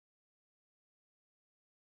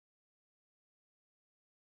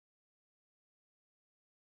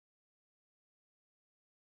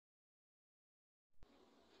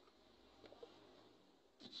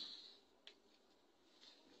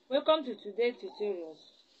Welcome to today's tutorials.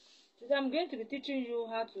 Today I'm going to be teaching you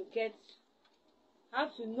how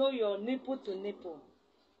to know your nipple to nipple.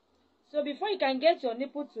 So before you can get your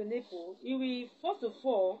nipple to nipple, you will first of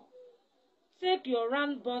all take your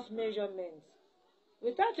round bust measurements.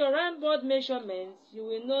 Without your round bust measurements, you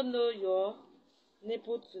will not know your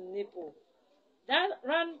nipple to nipple. That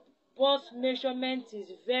round bust measurement is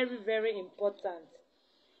very, very important.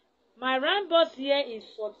 My round bust here is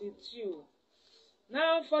 42.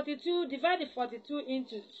 Now 42, divide the 42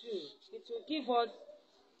 into 2. It will give us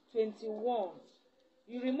 21.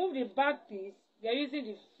 You remove the back piece. We are using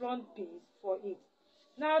the front piece for it.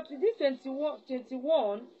 Now to this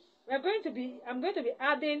 21, I'm going to be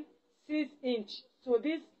adding 6 inch to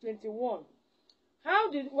this 21. How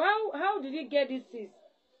did you get this 6?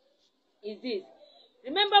 Is this?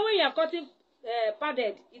 Remember when you are cutting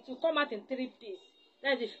padded, it will come out in 3 pieces.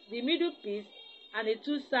 That is the middle piece and the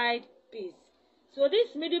 2 side piece. So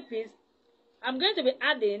this middle piece, I'm going to be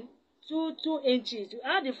adding 2 inches. You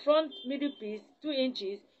add the front middle piece 2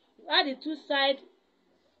 inches. You add the 2 side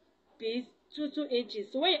piece 2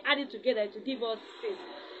 inches. So when you add it together, it will give us 6.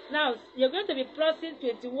 Now you're going to be plussing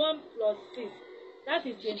 21 plus 6. That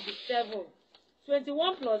is 27.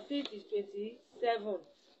 21 plus 6 is 27.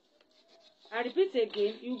 I repeat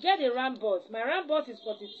again. You get a round bust. My round bust is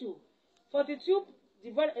 42. 42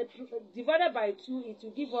 divided by 2, it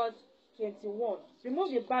will give us 21.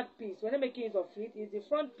 Remove the back piece. We're not making use of it. It's the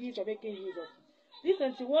front piece we're making use of. This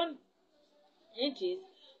 21 inches,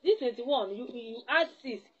 this 21, you add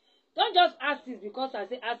 6. Don't just add 6 because I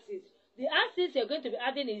say add 6. The add 6 you're going to be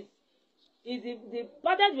adding is the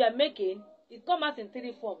pattern you are making. It comes out in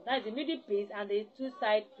 3 forms. That is the middle piece and the 2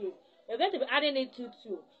 side piece. You're going to be adding it to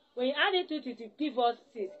 2. When you add it to 2, it will give us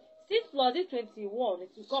 6. 6 plus this 21,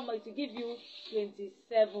 it will give you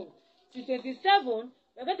 27. To 27,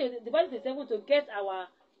 we're going to divide 27 to get our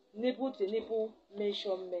nipple to nipple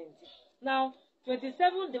measurement. Now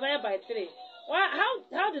 27 divided by 3.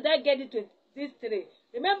 How did I get it to this 3?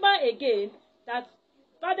 Remember again that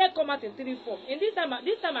padded come out in 3 forms. In this time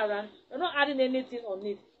around, we're not adding anything on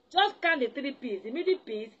it. Just count the 3 pieces. The middle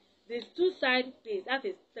piece, this 2 side piece, that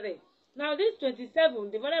is 3. Now this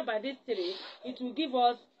 27 divided by this 3, it will give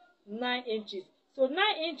us 9 inches. So 9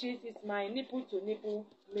 inches is my nipple to nipple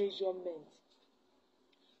measurement.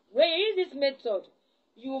 When you use this method,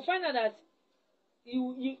 you will find out that you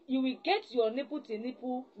will get your nipple to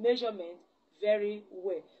nipple measurement very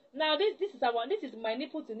well. Now this is my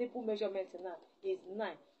nipple to nipple measurement now is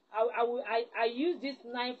 9. I use this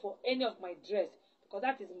 9 for any of my dress because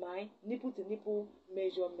that is my nipple to nipple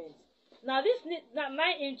measurement. Now this 9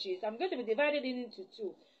 inches, I'm going to be dividing it into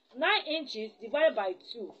 2. 9 inches divided by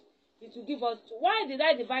 2, it will give us 2. Why did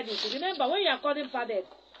I divide it? Remember, when you are cutting padded,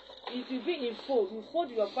 it will be in fold. You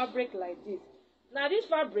fold your fabric like this. Now this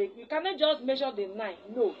fabric, you cannot just measure the 9.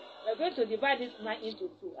 No, we're going to divide this 9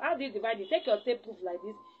 into 2. How do you divide it? Take your tape proof like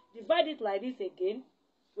this. Divide it like this again.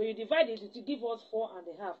 When you divide it, it will give us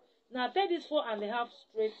 4.5. Now take this 4.5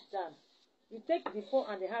 straight down. You take the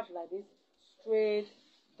 4.5 like this straight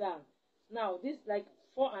down. Now this like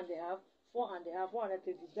 4.5, 4.5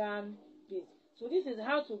 take the down piece. So this is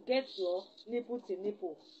how to get your nipple to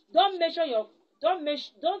nipple. Don't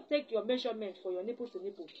take your measurement for your nipple to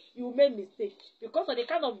nipple. You will make mistake because of the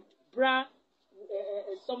kind of bra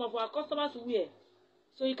some of our customers wear.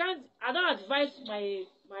 So you can't. I don't advise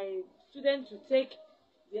my students to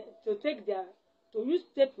use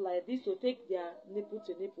tape like this to take their nipple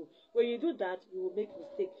to nipple. When you do that, you will make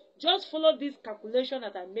mistake. Just follow this calculation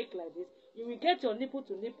that I make like this. You will get your nipple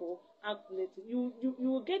to nipple accurately. You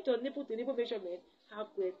will get your nipple to nipple measurement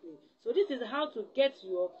accurately. So this is how to get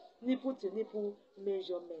your nipple to nipple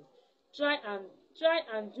measurement. Try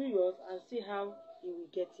and do yours and see how you will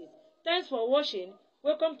get it. Thanks for watching.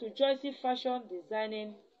 Welcome to Joycey Fashion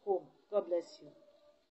Designing Home. God bless you.